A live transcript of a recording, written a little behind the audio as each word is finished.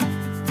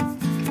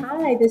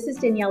Hi, this is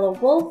Daniela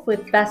Wolf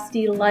with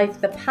Bestie Life,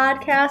 the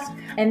podcast,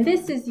 and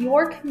this is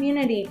your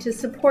community to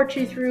support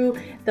you through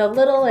the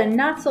little and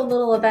not so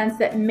little events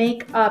that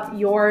make up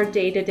your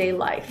day-to-day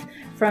life.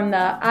 From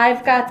the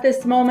I've got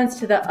this moments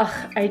to the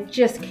I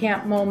just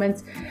can't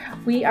moments.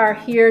 We are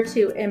here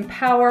to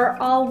empower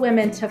all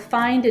women to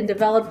find and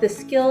develop the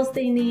skills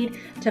they need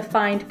to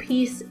find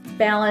peace,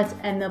 balance,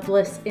 and the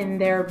bliss in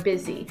their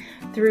busy.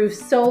 Through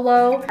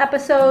solo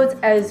episodes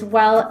as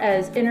well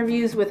as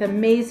interviews with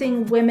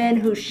amazing women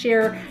who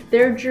share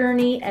their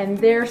journey and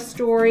their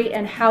story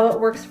and how it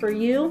works for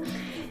you.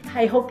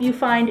 I hope you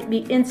find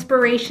the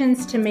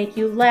inspirations to make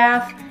you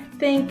laugh,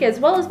 think,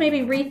 as well as maybe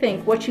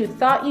rethink what you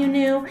thought you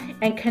knew,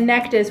 and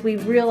connect as we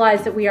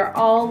realize that we are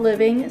all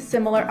living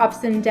similar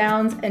ups and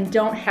downs and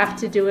don't have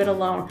to do it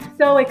alone.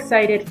 So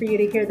excited for you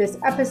to hear this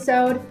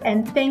episode,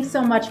 and thanks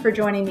so much for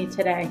joining me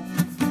today.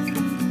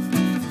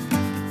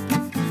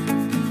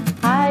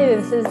 Hi,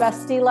 this is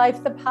Bestie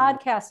Life, the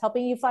podcast,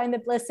 helping you find the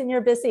bliss in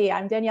your busy.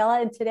 I'm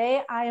Daniela, and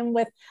today I am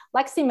with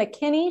Lexi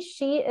McKinney.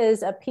 She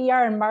is a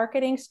PR and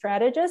marketing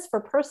strategist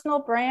for personal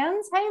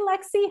brands. Hey,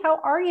 Lexi, how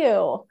are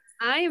you?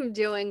 I am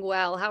doing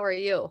well. How are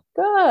you?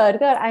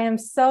 Good. I am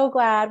so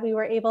glad we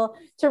were able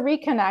to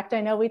reconnect.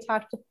 I know we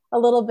talked a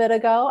little bit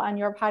ago on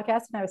your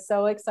podcast, and I was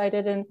so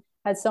excited and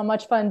had so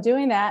much fun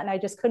doing that. And I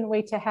just couldn't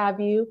wait to have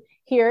you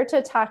here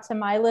to talk to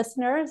my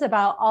listeners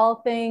about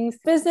all things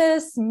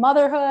business,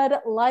 motherhood,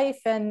 life,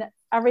 and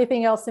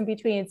everything else in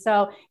between.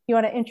 So if you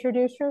want to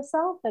introduce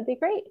yourself, that'd be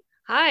great.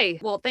 Hi.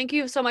 Well, thank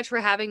you so much for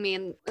having me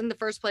in the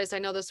first place. I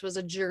know this was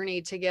a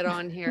journey to get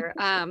on here.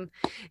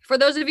 For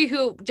those of you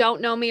who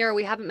don't know me or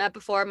we haven't met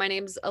before, my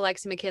name's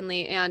Lexi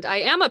McKinney, and I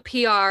am a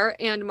PR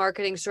and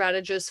marketing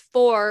strategist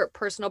for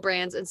personal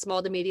brands and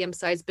small to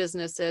medium-sized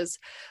businesses,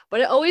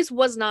 but it always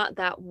was not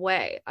that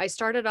way. I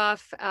started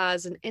off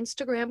as an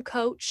Instagram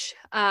coach,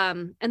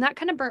 and that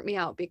kind of burnt me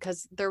out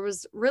because there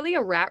was really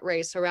a rat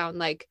race around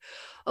like,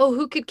 oh,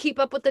 who could keep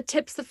up with the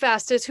tips the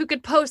fastest? Who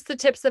could post the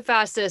tips the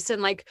fastest?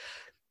 And like,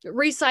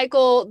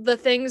 recycle the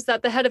things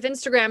that the head of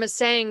Instagram is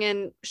saying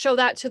and show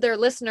that to their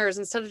listeners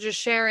instead of just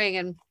sharing.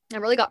 And I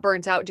really got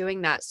burnt out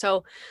doing that.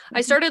 So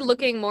I started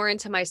looking more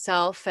into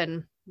myself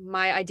and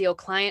my ideal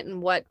client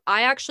and what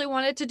I actually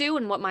wanted to do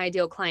and what my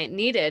ideal client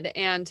needed.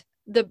 And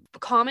the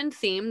common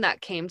theme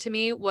that came to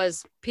me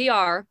was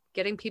PR,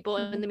 getting people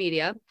in the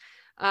media,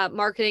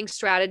 marketing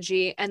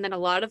strategy, and then a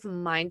lot of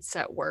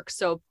mindset work.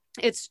 So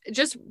it's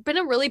just been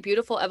a really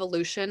beautiful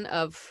evolution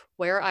of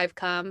where I've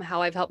come,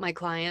 how I've helped my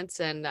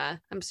clients, and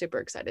I'm super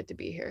excited to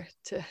be here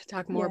to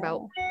talk more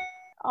about.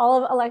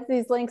 All of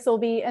Alexi's links will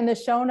be in the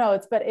show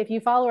notes, but if you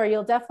follow her,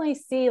 you'll definitely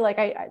see, like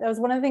that was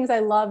one of the things I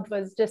loved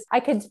was just,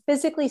 I could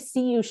physically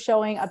see you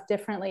showing up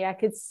differently. I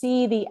could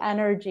see the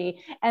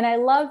energy. And I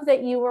love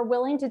that you were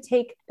willing to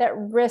take that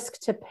risk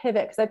to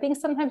pivot. Cause I think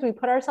sometimes we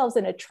put ourselves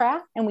in a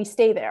trap and we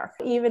stay there,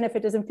 even if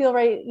it doesn't feel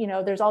right. You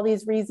know, there's all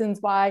these reasons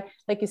why,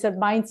 like you said,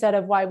 mindset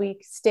of why we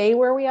stay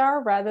where we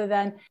are rather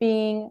than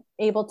being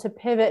able to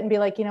pivot and be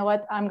like, you know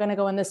what, I'm going to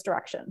go in this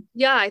direction.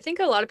 Yeah, I think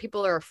a lot of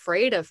people are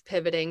afraid of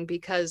pivoting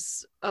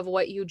because of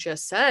what you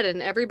just said.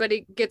 And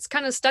everybody gets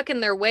kind of stuck in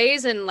their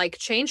ways, and like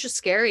change is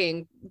scary,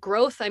 and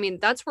growth. I mean,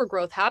 that's where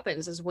growth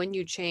happens, is when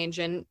you change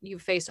and you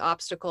face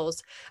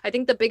obstacles. I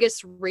think the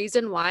biggest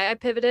reason why I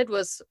pivoted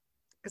was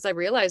because I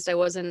realized I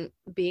wasn't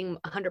being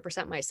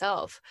 100%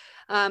 myself.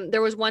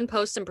 There was one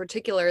post in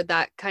particular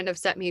that kind of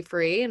set me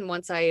free. And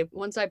once I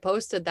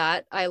posted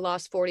that, I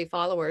lost 40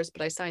 followers,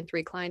 but I signed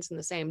 3 clients in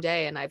the same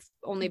day, and I've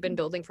only been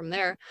building from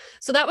there.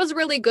 So that was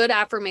really good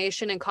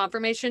affirmation and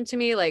confirmation to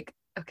me, like,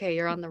 okay,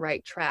 you're on the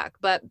right track.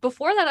 But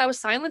before that, I was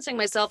silencing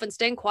myself and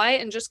staying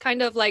quiet and just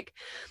kind of like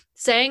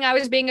saying I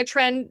was being a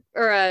trend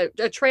or a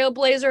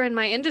trailblazer in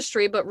my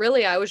industry, but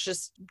really I was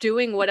just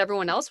doing what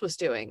everyone else was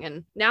doing.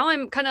 And now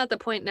I'm kind of at the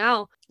point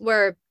now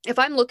where if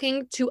I'm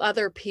looking to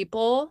other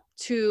people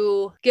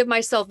to give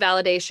myself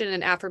validation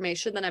and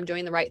affirmation that I'm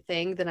doing the right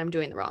thing, then I'm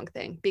doing the wrong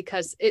thing,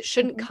 because it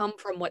shouldn't come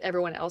from what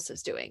everyone else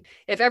is doing.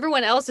 If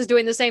everyone else is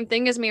doing the same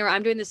thing as me, or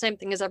I'm doing the same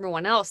thing as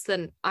everyone else,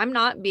 then I'm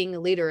not being a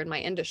leader in my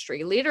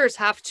industry. Leaders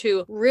have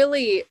to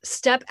really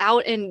step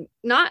out and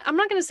I'm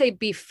not going to say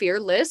be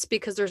fearless,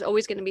 because there's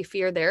always going to be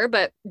fear there,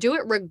 but do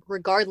it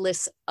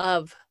regardless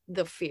of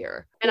the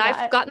fear. And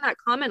I've gotten that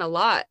comment a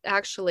lot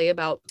actually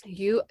about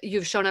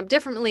you've shown up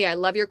differently. I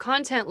love your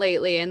content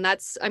lately. And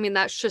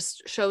that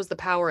just shows the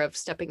power of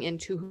stepping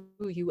into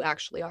who you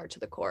actually are to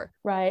the core.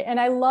 Right. And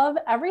I love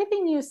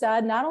everything you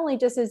said, not only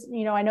just as,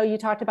 you know, I know you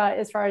talked about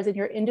as far as in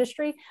your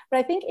industry, but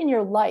I think in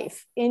your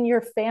life, in your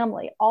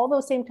family, all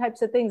those same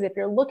types of things. If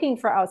you're looking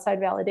for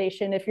outside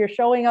validation, if you're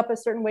showing up a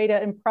certain way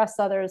to impress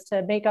others,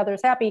 to make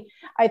others happy,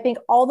 I think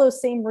all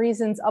those same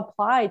reasons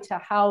apply to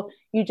how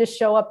you just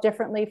show up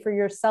differently for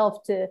yourself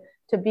to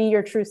to be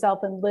your true self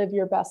and live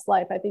your best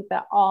life. I think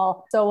that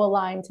all so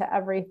aligned to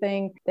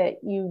everything that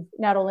you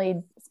not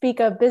only speak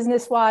of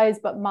business wise,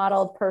 but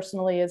modeled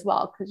personally as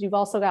well. Because you've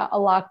also got a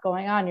lot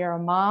going on. You're a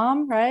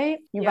mom, right?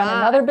 You run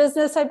another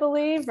business, I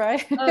believe,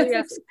 right? Oh,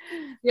 yes.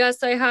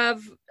 Yes, I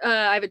have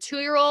a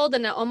 2-year-old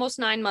and an almost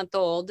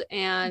 9-month-old.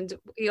 And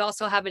we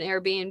also have an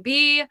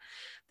Airbnb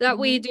that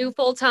we do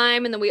full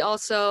time. And then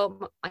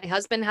my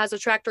husband has a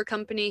tractor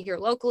company here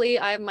locally.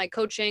 I have my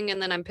coaching,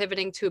 and then I'm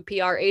pivoting to a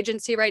PR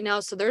agency right now.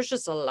 So there's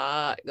just a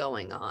lot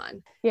going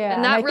on. Yeah.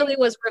 And that really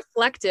was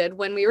reflected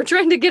when we were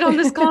trying to get on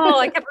this call.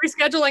 I kept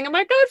rescheduling. I'm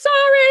like, I'm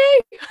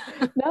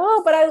sorry.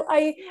 No, but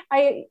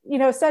I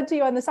said to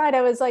you on the side,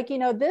 I was like,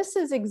 this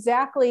is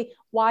exactly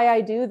why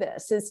I do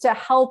this, is to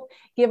help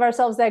give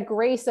ourselves that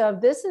grace of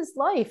this is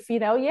life.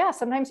 Yeah,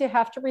 sometimes you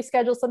have to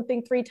reschedule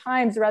something 3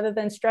 times rather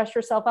than stress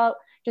yourself out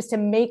just to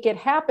make it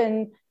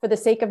happen for the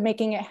sake of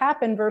making it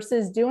happen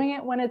versus doing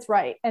it when it's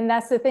right. And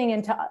that's the thing.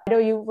 And I know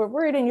you were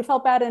worried and you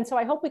felt bad. And so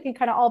I hope we can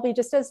kind of all be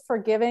just as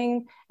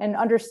forgiving and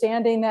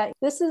understanding that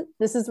this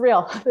is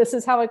real. This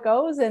is how it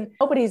goes. And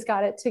nobody's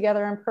got it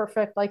together and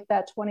perfect like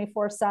that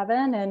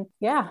 24/7. And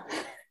yeah.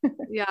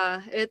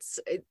 Yeah,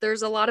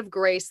 there's a lot of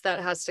grace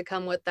that has to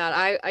come with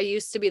that. I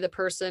used to be the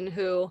person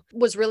who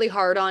was really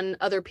hard on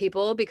other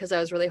people because I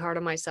was really hard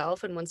on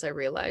myself. And once I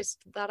realized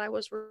that I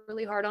was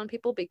really hard on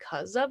people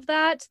because of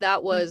that,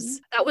 that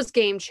was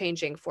game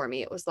changing for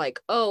me. It was like,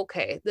 oh,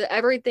 okay,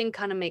 everything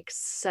kind of makes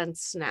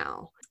sense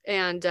now.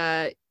 And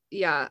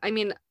yeah, I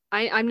mean,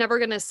 I'm never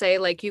going to say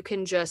like you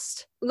can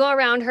just go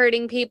around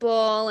hurting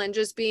people and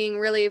just being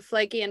really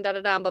flaky and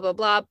blah, blah,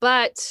 blah.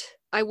 But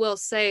I will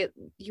say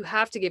you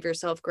have to give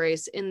yourself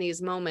grace in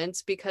these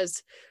moments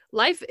because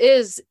life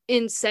is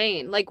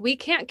insane. Like we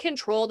can't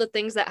control the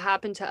things that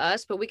happen to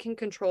us, but we can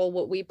control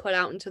what we put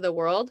out into the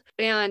world.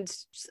 And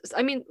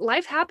I mean,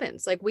 life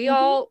happens. Like we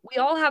all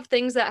have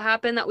things that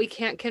happen that we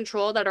can't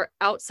control that are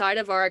outside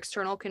of our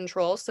external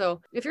control.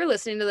 So if you're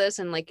listening to this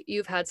and like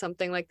you've had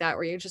something like that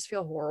where you just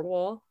feel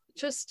horrible,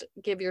 just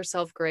give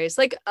yourself grace.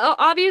 Like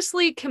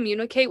obviously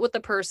communicate with the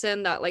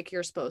person that like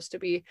you're supposed to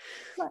be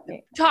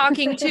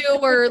talking to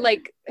or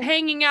like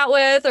hanging out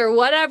with or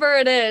whatever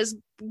it is.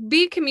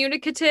 Be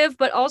communicative,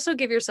 but also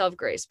give yourself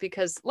grace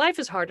because life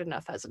is hard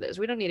enough as it is.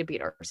 We don't need to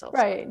beat ourselves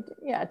right up.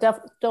 Yeah,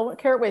 don't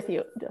carry it with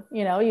you.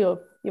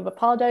 You've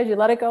apologized, you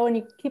let it go, and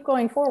you keep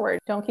going forward.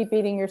 Don't keep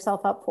beating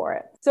yourself up for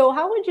it. So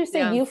how would you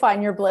say you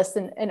find your bliss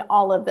in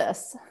all of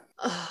this?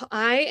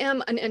 I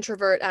am an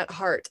introvert at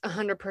heart,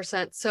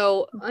 100%.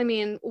 So, I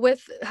mean,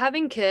 with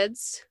having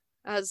kids,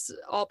 as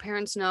all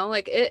parents know,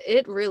 like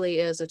it really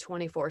is a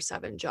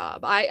 24/7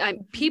 job.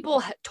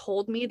 People had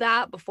told me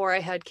that before I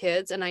had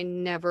kids, and I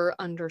never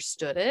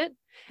understood it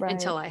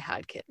until I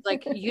had kids.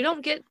 Like you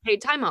don't get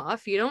paid time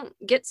off, you don't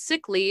get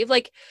sick leave.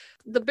 Like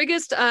the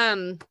biggest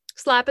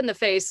slap in the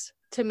face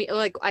to me,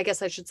 like, I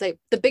guess I should say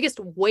the biggest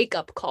wake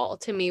up call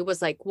to me was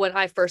like when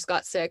I first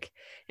got sick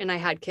and I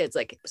had kids,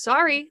 like,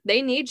 sorry,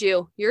 they need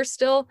you. You're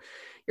still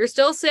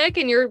sick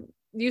and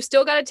you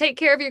still got to take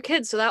care of your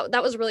kids. So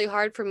that was really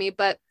hard for me.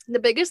 But the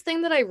biggest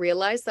thing that I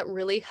realized that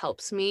really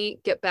helps me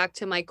get back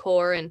to my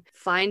core and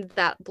find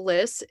that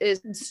bliss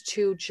is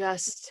to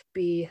just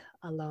be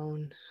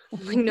alone.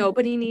 Like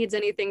nobody needs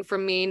anything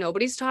from me.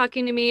 Nobody's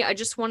talking to me. I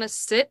just want to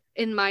sit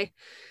in my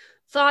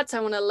thoughts. I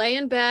want to lay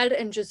in bed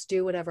and just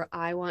do whatever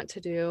I want to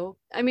do.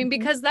 I mean,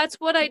 because that's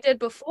what I did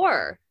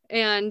before.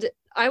 And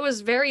I was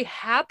very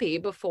happy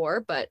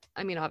before, but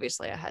I mean,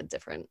 obviously I had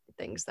different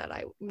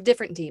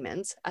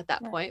demons at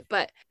that point.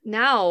 But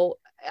now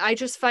I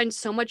just find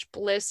so much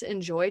bliss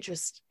and joy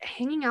just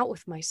hanging out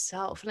with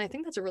myself. And I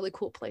think that's a really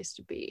cool place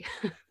to be.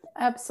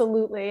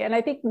 Absolutely. And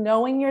I think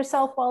knowing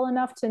yourself well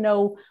enough to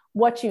know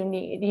what you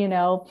need,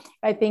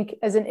 I think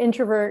as an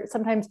introvert,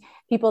 sometimes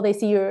people, they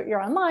see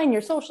you're online,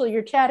 you're social,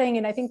 you're chatting.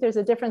 And I think there's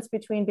a difference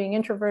between being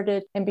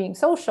introverted and being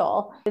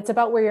social. It's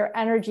about where your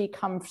energy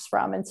comes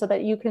from. And so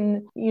that you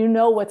can,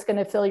 what's going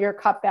to fill your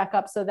cup back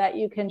up so that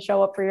you can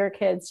show up for your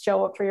kids,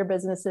 show up for your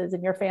businesses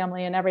and your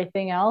family and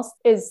everything else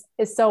is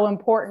so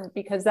important,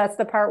 because that's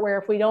the part where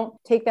if we don't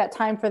take that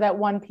time for that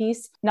one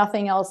piece,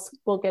 nothing else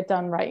will get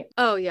done right.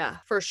 Oh yeah,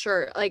 for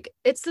sure. Like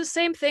it's the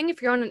same thing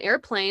if you're on an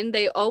airplane,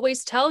 they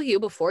always tell you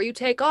before you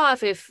take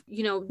off, if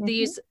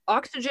these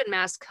oxygen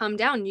masks come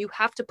down, you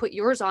have to put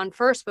yours on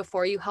first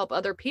before you help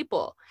other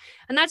people.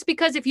 And that's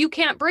because if you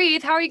can't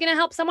breathe, how are you going to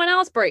help someone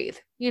else breathe?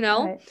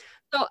 Right.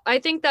 So I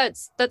think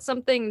that's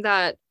something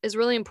that is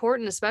really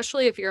important,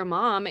 especially if you're a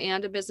mom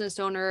and a business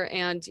owner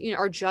and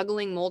are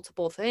juggling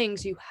multiple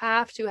things. You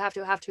have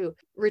to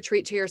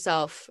retreat to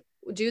yourself.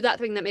 Do that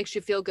thing that makes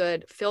you feel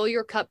good. Fill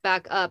your cup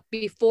back up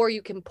before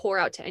you can pour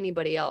out to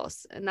anybody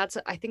else. And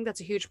I think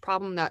that's a huge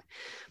problem that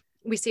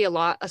we see a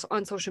lot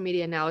on social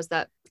media now, is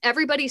that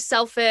everybody's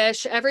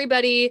selfish.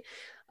 Everybody,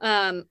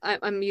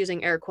 I'm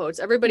using air quotes,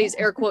 everybody's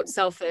air quotes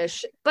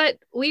selfish, but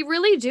we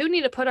really do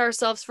need to put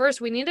ourselves first.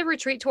 We need to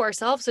retreat to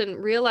ourselves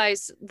and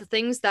realize the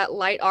things that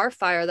light our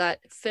fire, that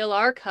fill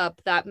our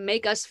cup, that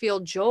make us feel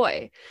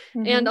joy.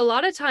 And a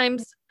lot of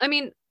times I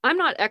mean, I'm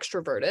not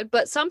extroverted,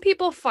 but some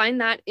people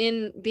find that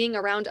in being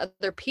around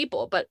other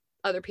people, but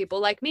other people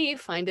like me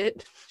find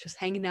it just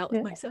hanging out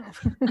with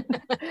myself.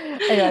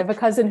 I know, I have a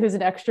cousin who's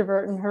an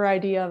extrovert, and her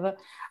idea of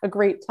a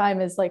great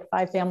time is like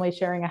 5 families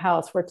sharing a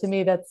house, where to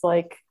me that's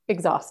like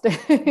exhausting.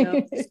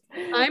 Yep.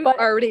 I'm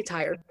already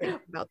tired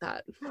thinking about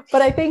that.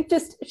 But I think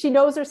just she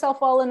knows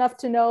herself well enough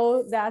to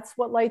know that's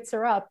what lights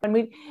her up.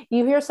 And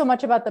you hear so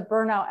much about the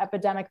burnout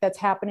epidemic that's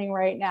happening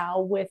right now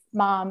with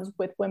moms,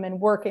 with women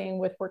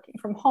working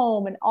from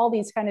home, and all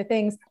these kind of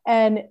things.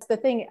 And the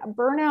thing,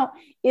 burnout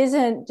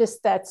isn't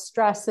just that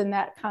stress and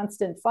that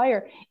constant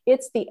fire.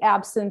 It's the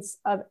absence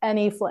of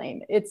any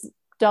flame. It's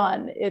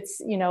done.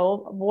 It's,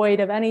 void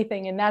of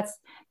anything. And that's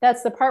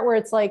the part where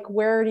it's like,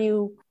 where do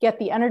you get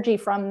the energy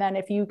from then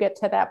if you get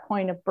to that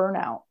point of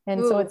burnout?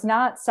 And so it's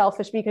not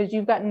selfish, because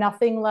you've got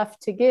nothing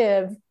left to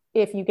give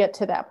if you get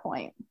to that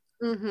point.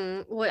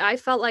 Mm-hmm. Well, I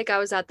felt like I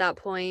was at that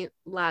point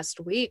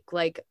last week.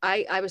 Like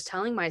I was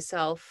telling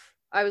myself,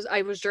 I was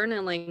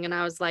journaling, and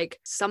I was like,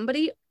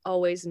 somebody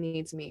always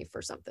needs me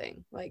for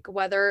something. Like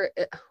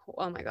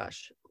oh my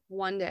gosh,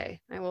 one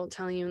day I will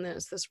tell you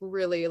this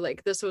really,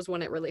 like, this was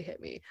when it really hit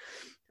me.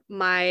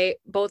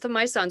 Both of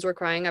my sons were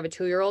crying. I have a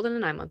 2-year-old and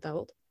a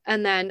 9-month-old.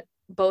 And then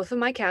both of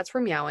my cats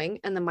were meowing.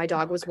 And then my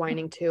dog was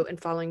whining too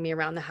and following me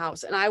around the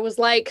house. And I was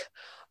like,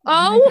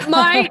 oh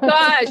my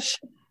gosh.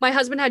 My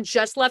husband had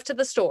just left to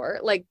the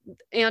store,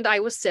 and I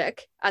was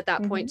sick at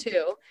that point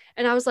too.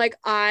 And I was like,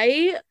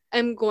 my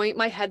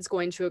head's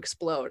going to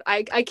explode.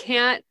 I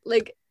can't,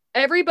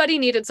 everybody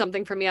needed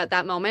something from me at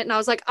that moment. And I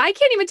was like, I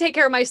can't even take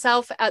care of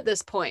myself at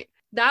this point.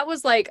 That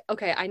was like,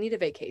 okay, I need a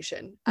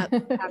vacation. After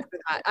that,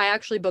 I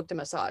actually booked a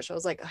massage. I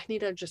was like, I need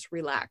to just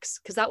relax,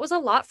 because that was a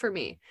lot for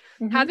me.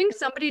 Having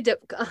somebody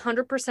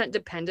 100%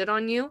 dependent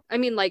on you. I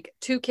mean, like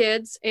 2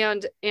 kids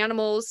and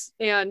animals,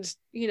 and,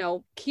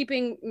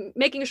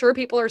 making sure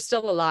people are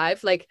still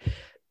alive. Like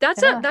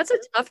that's a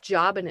tough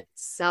job in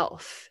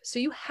itself. So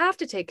you have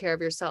to take care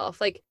of yourself.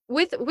 Like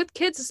with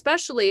kids,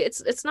 especially,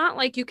 it's not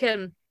like you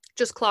can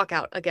just clock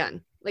out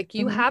again. Like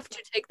you have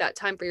to take that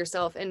time for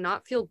yourself and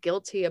not feel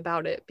guilty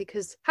about it,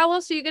 because how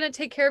else are you going to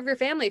take care of your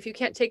family if you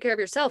can't take care of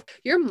yourself?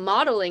 You're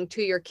modeling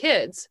to your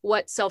kids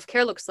what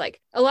self-care looks like.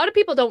 A lot of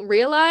people don't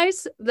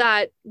realize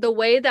that the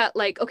way that,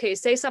 okay,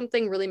 say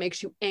something really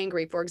makes you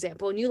angry, for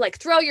example, and you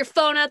throw your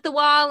phone at the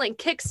wall and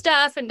kick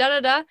stuff and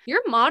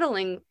you're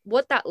modeling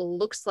what that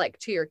looks like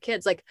to your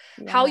kids,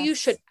 how you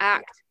should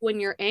act when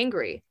you're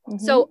angry.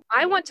 So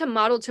I want to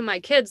model to my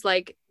kids,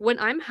 when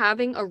I'm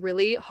having a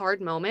really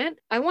hard moment,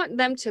 I want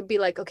them to be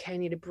like, okay, I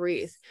need to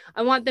breathe.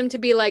 I want them to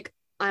be like,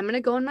 I'm going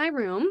to go in my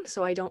room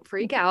so I don't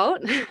freak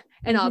out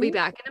and I'll be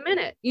back in a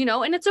minute,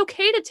 and it's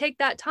okay to take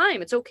that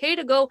time. It's okay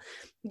to go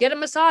get a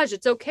massage.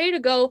 It's okay to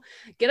go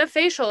get a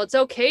facial. It's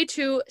okay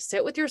to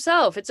sit with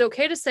yourself. It's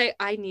okay to say,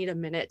 I need a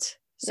minute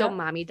so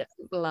mommy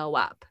doesn't blow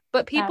up.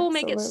 But people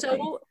make it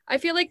so, I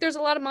feel like there's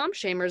a lot of mom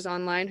shamers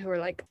online who are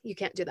like, you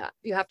can't do that.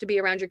 You have to be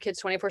around your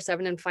kids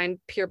 24/7 and find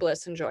pure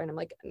bliss and joy. And I'm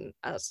like,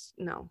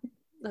 no,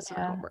 that's not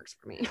how it works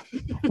for me.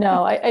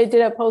 No, I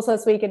did a post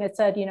last week, and it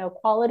said,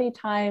 quality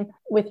time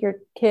with your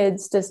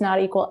kids does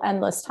not equal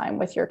endless time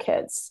with your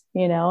kids,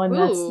 and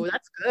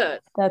that's good.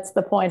 That's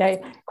the point.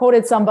 I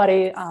quoted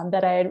somebody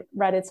that I had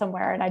read it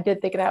somewhere, and I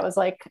did think that was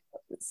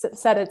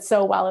said it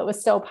so well. It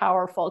was so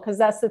powerful, because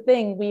that's the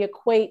thing. We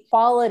equate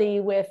quality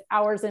with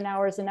hours and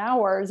hours and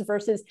hours,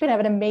 versus you can have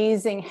an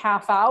amazing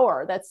half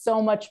hour. That's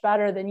so much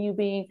better than you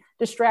being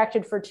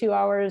distracted for 2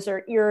 hours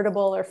or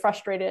irritable or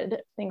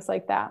frustrated, things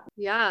like that.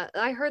 Yeah,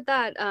 I heard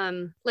that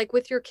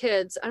with your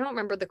kids, I don't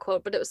remember the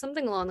quote, but it was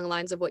something along the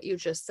lines of what you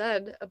just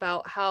said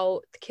about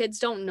how kids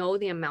don't know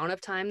the amount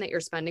of time that you're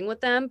spending with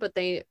them, but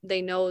they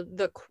know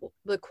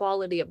the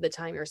quality of the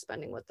time you're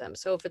spending with them.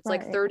 So if it's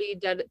 30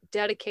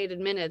 dedicated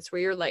minutes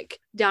where you're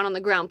down on the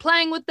ground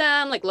playing with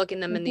them, looking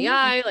them in the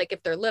eye,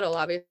 if they're little,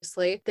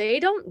 obviously, they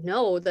don't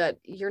know that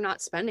you're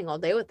not spending all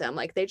day with them.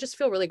 They just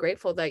feel really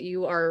grateful that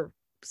you are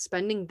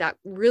spending that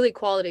really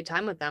quality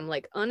time with them,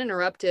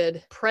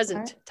 uninterrupted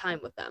present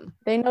time with them.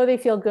 They know they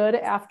feel good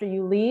after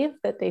you leave,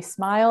 that they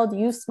smiled,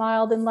 you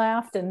smiled and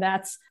laughed, and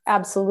that's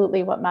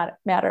absolutely what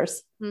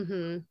matters.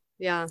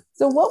 Yeah.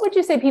 So what would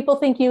you say people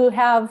think you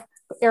have,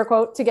 air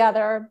quote,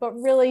 together, but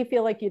really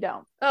feel like you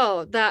don't?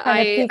 Oh, that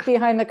kind of peek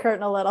behind the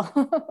curtain a little.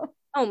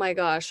 Oh my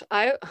gosh.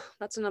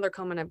 That's another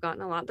comment I've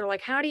gotten a lot. They're like,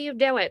 how do you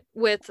do it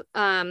with,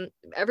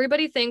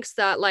 everybody thinks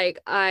that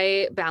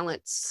I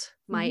balance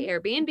my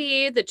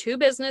Airbnb, the 2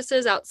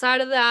 businesses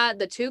outside of that,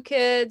 the 2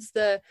 kids,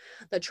 the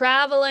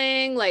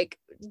traveling,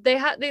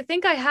 they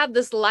think I have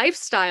this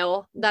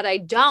lifestyle that I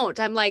don't.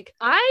 I'm like,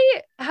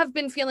 I have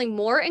been feeling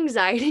more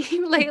anxiety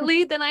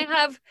lately than I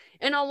have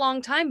in a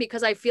long time,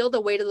 because I feel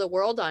the weight of the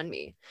world on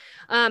me.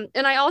 And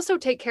I also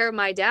take care of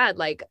my dad.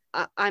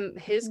 I'm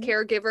his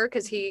caregiver,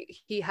 because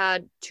he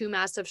had 2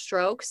 massive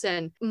strokes,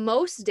 and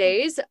most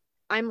days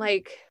I'm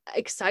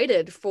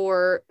excited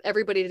for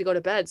everybody to go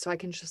to bed so I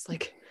can just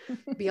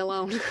be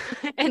alone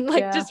and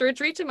just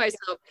retreat to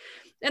myself.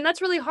 And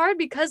that's really hard,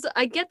 because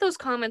I get those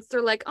comments.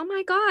 They're like, oh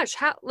my gosh,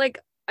 how,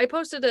 I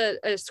posted a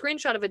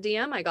screenshot of a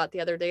DM I got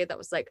the other day that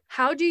was like,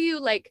 how do you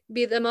like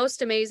be the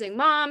most amazing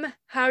mom?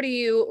 How do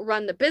you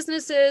run the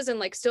businesses and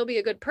like still be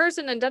a good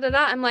person and da da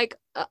da? I'm like,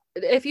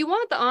 if you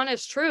want the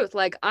honest truth,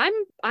 like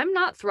I'm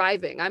not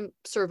thriving. I'm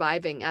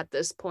surviving at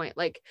this point.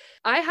 Like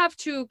I have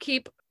to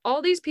keep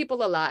all these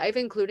people alive,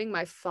 including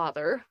my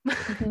father,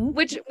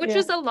 which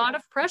is a lot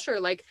of pressure.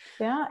 Like,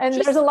 and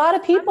there's a lot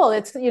of people.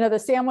 It's,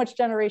 the sandwich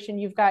generation.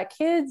 You've got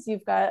kids,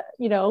 you've got,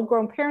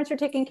 grown parents you're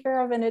taking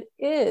care of, and it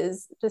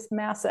is just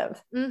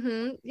massive.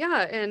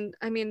 Yeah. And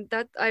I mean,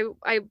 that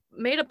I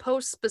made a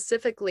post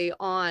specifically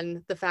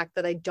on the fact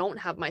that I don't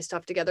have my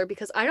stuff together,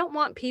 because I don't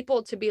want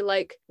people to be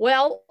like,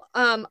 well,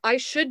 I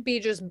should be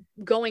just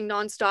going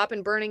nonstop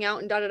and burning out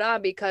and da da da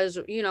because,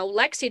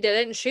 Lexi did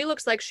it and she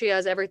looks like she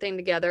has everything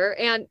together.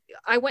 And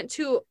I went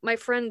to my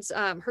friend's,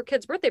 her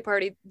kid's birthday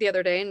party the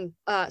other day,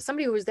 and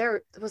somebody who was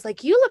there was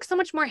like, you look so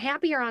much more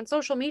happier on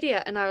social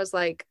media. And I was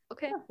like,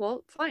 okay,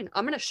 well, fine.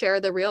 I'm going to share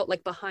the real,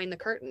 like behind the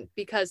curtain,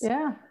 because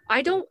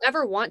I don't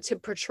ever want to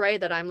portray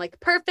that I'm like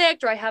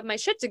perfect or I have my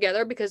shit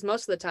together, because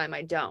most of the time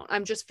I don't.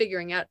 I'm just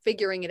figuring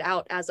it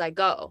out as I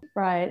go.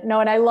 Right.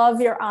 No, and I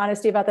love your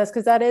honesty about this,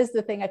 because that is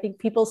the thing. I think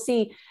people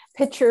see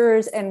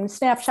pictures and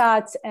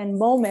snapshots and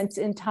moments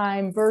in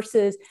time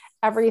versus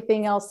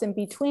everything else in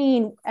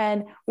between.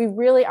 And we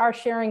really are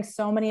sharing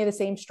so many of the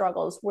same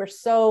struggles.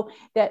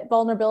 That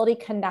vulnerability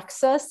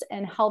connects us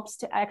and helps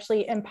to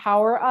actually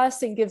empower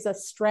us and gives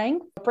us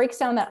strength. It breaks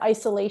down that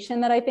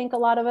isolation that I think a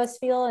lot of us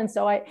feel. And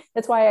so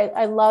that's why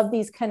I love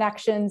these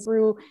connections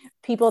through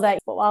people that,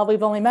 while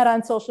we've only met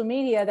on social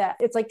media, that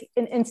it's like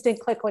an instant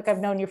click, like I've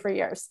known you for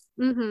years.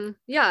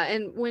 Yeah.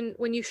 And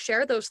when you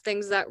share those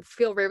things that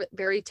feel very,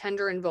 very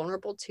tender and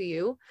vulnerable to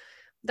you,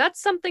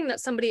 that's something that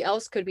somebody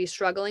else could be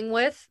struggling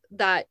with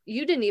that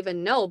you didn't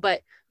even know,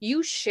 but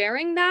you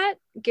sharing that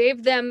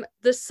gave them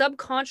the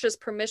subconscious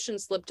permission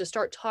slip to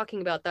start talking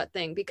about that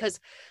thing. Because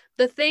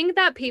the thing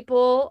that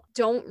people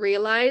don't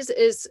realize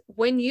is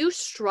when you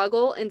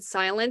struggle in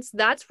silence,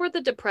 that's where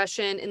the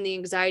depression and the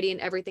anxiety and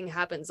everything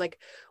happens. Like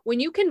when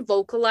you can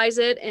vocalize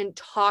it and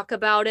talk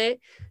about it,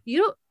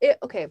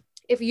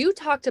 if you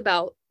talked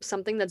about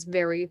something that's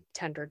very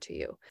tender to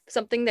you,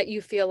 something that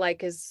you feel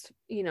like is,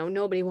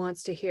 nobody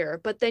wants to hear,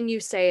 but then you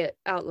say it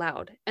out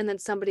loud and then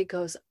somebody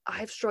goes,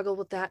 I've struggled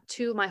with that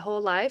too my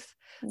whole life.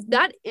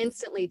 That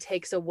instantly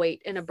takes a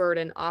weight and a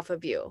burden off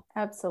of you.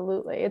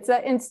 Absolutely. It's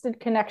that instant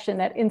connection,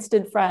 that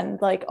instant friend,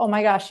 like, oh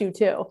my gosh, you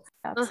too.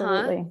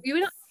 Absolutely.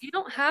 You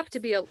don't have to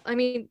be,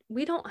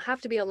 we don't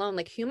have to be alone.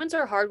 Like humans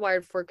are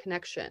hardwired for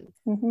connection.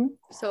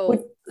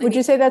 So would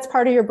you say that's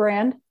part of your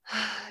brand?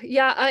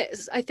 Yeah,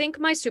 I think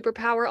my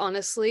superpower,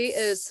 honestly,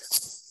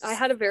 is I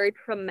had a very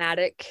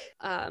traumatic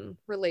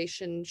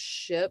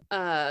relationship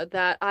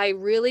that I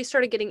really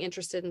started getting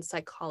interested in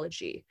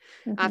psychology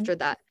after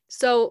that.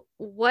 So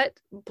what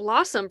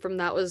blossomed from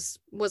that was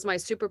my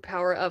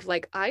superpower of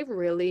like, I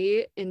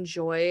really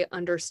enjoy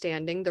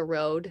understanding the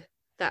road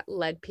that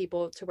led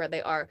people to where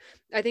they are.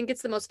 I think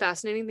it's the most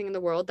fascinating thing in the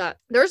world that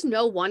there's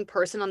no one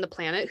person on the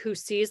planet who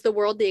sees the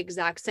world the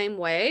exact same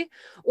way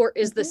or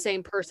is the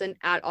same person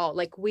at all.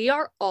 Like we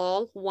are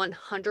all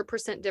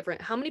 100%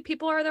 different. How many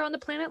people are there on the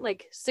planet?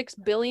 Like 6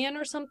 billion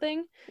or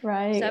something?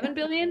 Right. 7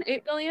 billion,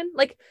 8 billion?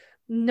 Like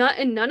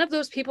none of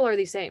those people are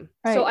the same.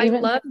 Right. So I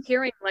love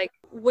hearing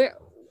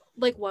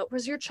what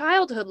was your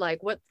childhood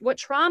like? What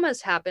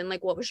traumas happened?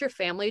 Like, what was your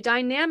family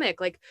dynamic?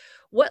 Like,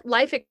 what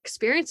life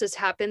experiences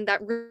happened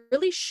that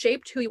really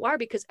shaped who you are?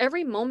 Because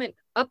every moment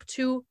up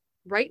to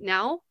right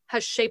now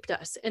has shaped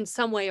us in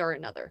some way or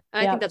another.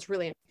 And I think that's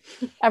really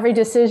every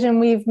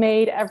decision we've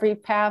made, every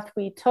path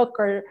we took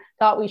or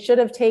thought we should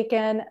have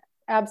taken,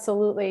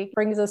 absolutely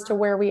brings us to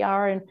where we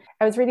are. And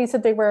I was reading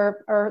something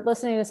or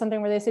listening to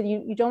something where they said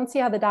you don't see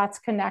how the dots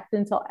connect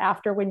until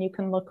after, when you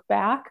can look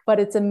back. But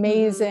it's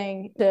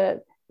amazing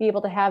to be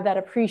able to have that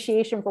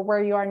appreciation for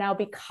where you are now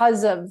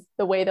because of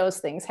the way those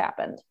things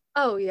happened.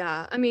 Oh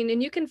yeah. I mean,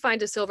 and you can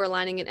find a silver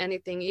lining in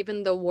anything,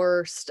 even the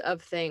worst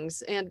of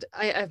things. And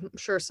I'm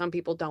sure some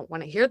people don't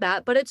want to hear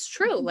that, but it's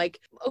true.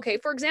 Like, okay,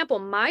 for example,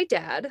 my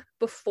dad,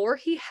 before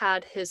he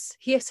has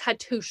had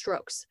 2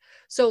 strokes.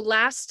 So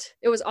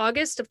it was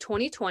August of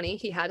 2020,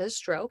 he had his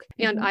stroke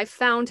and I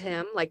found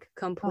him like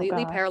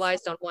completely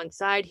paralyzed on one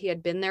side. He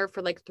had been there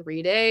for like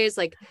 3 days.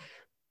 Like,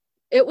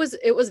 it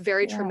was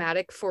very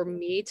traumatic for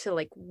me to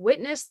like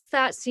witness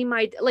that, see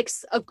my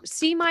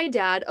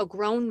dad, a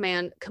grown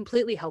man,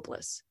 completely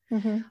helpless.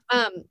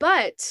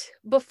 But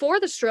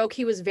before the stroke,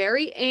 he was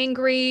very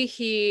angry.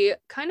 He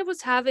kind of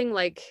was having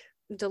like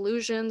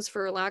delusions,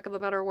 for lack of a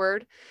better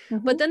word.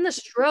 But then the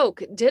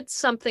stroke did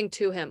something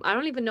to him. I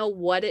don't even know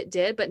what it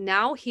did, but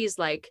now he's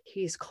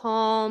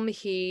calm.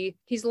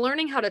 He's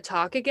learning how to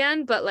talk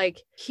again, but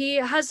like he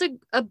has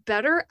a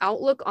better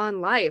outlook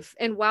on life.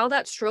 And while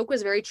that stroke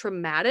was very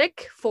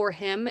traumatic for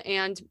him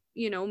and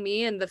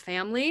me and the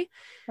family.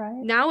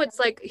 Right. Now it's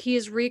like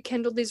he's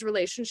rekindled these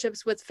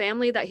relationships with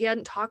family that he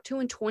hadn't talked to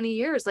in 20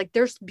 years. Like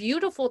there's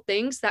beautiful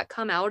things that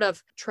come out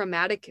of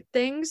traumatic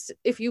things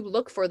if you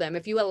look for them,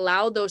 if you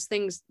allow those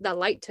things, that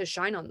light to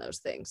shine on those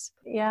things.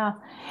 Yeah.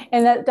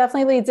 And that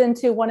definitely leads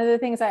into one of the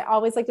things I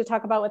always like to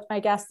talk about with my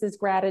guests is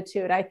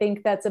gratitude. I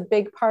think that's a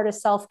big part of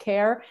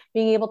self-care,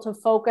 being able to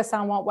focus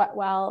on what went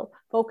well,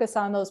 focus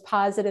on those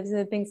positives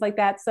and things like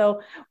that.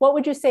 So what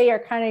would you say are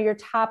kind of your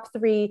top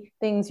 3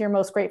 things you're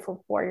most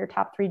grateful for, your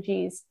top 3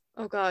 G's?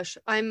 Oh gosh,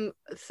 I'm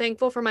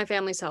thankful for my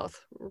family's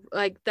health.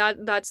 Like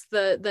that's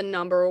the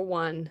number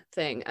one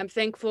thing. I'm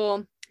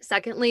thankful.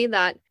 Secondly,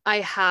 that I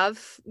have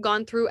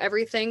gone through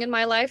everything in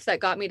my life that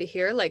got me to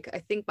here. Like I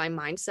think my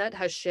mindset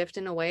has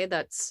shifted in a way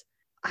that's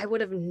I would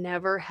have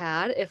never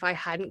had if I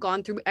hadn't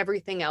gone through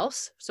everything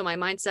else. So my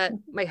mindset,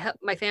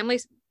 my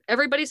family's,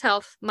 everybody's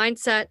health,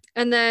 mindset,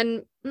 and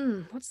then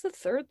what's the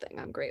third thing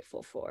I'm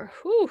grateful for?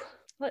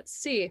 Let's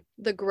see.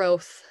 The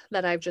growth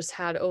that I've just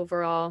had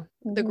overall,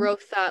 the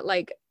growth that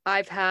like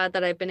I've had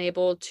that I've been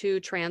able to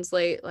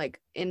translate like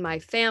in my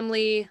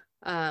family,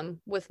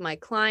 with my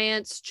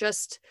clients.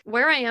 Just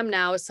where I am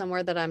now is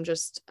somewhere that I'm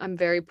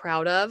very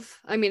proud of.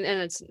 I mean,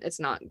 and it's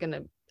not going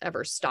to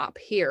ever stop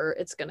here.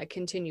 It's going to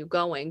continue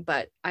going,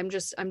 but I'm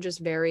just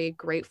very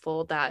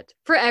grateful that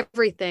for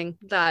everything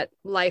that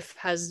life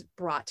has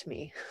brought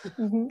me.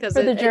 For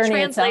the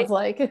journey, it sounds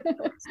like.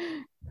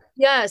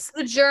 Yes,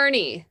 the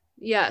journey.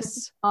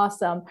 Yes.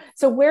 Awesome.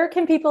 So where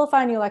can people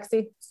find you,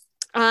 Lexi?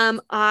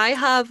 I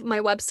have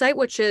my website,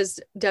 which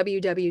is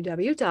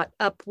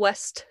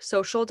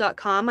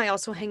www.upwestsocial.com. I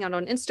also hang out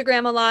on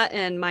Instagram a lot,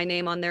 and my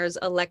name on there is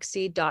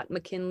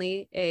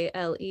Alexi.McKinley,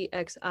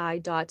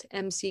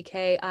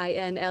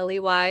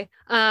 ALEXI.MCKINLEY.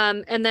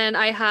 And then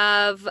I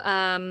have,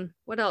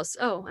 what else?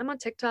 Oh, I'm on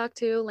TikTok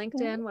too,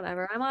 LinkedIn,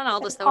 whatever. I'm on all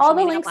the social media. All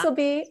the links will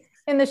be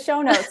in the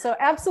show notes. So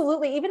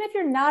absolutely, even if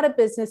you're not a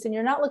business and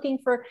you're not looking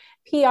for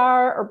PR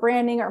or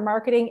branding or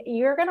marketing,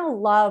 you're going to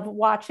love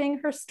watching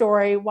her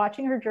story,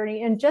 watching her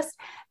journey, and just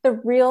the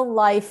real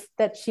life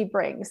that she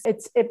brings.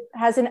 It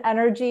has an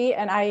energy,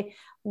 and I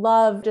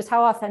love just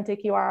how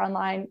authentic you are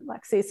online,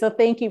 Lexi. So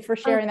thank you for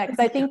sharing that,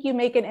 because I think you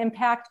make an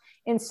impact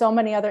in so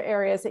many other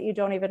areas that you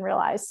don't even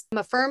realize. I'm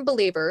a firm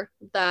believer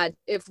that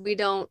if we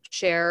don't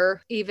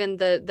share even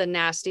the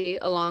nasty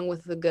along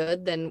with the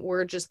good, then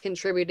we're just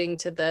contributing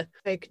to the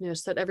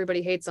fakeness that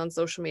everybody hates on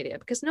social media,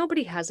 because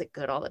nobody has it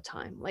good all the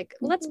time. Like,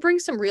 let's bring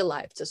some real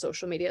life to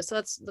social media. So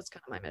that's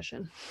kind of my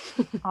mission.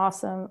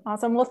 Awesome.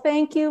 Well,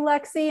 thank you,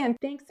 Lexi. And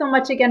thanks so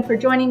much again for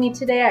joining me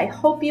today. I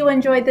hope you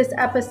enjoyed this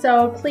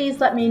episode. Please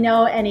let me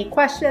know any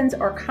questions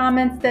or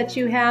comments that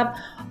you have.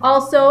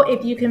 Also,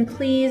 if you can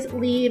please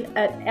leave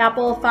an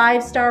Apple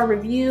 5-star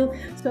review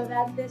so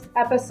that this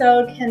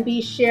episode can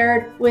be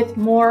shared with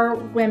more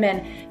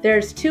women.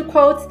 There's 2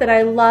 quotes that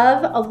I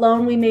love.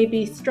 Alone we may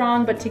be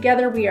strong, but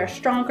together we are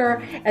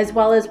stronger, as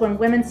well as when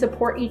women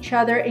support each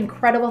other,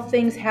 incredible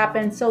things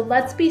happen. So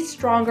let's be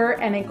stronger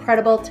and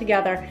incredible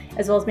together,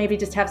 as well as maybe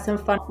just have some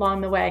fun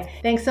along the way.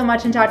 Thanks so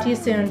much, and talk to you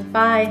soon.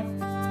 Bye.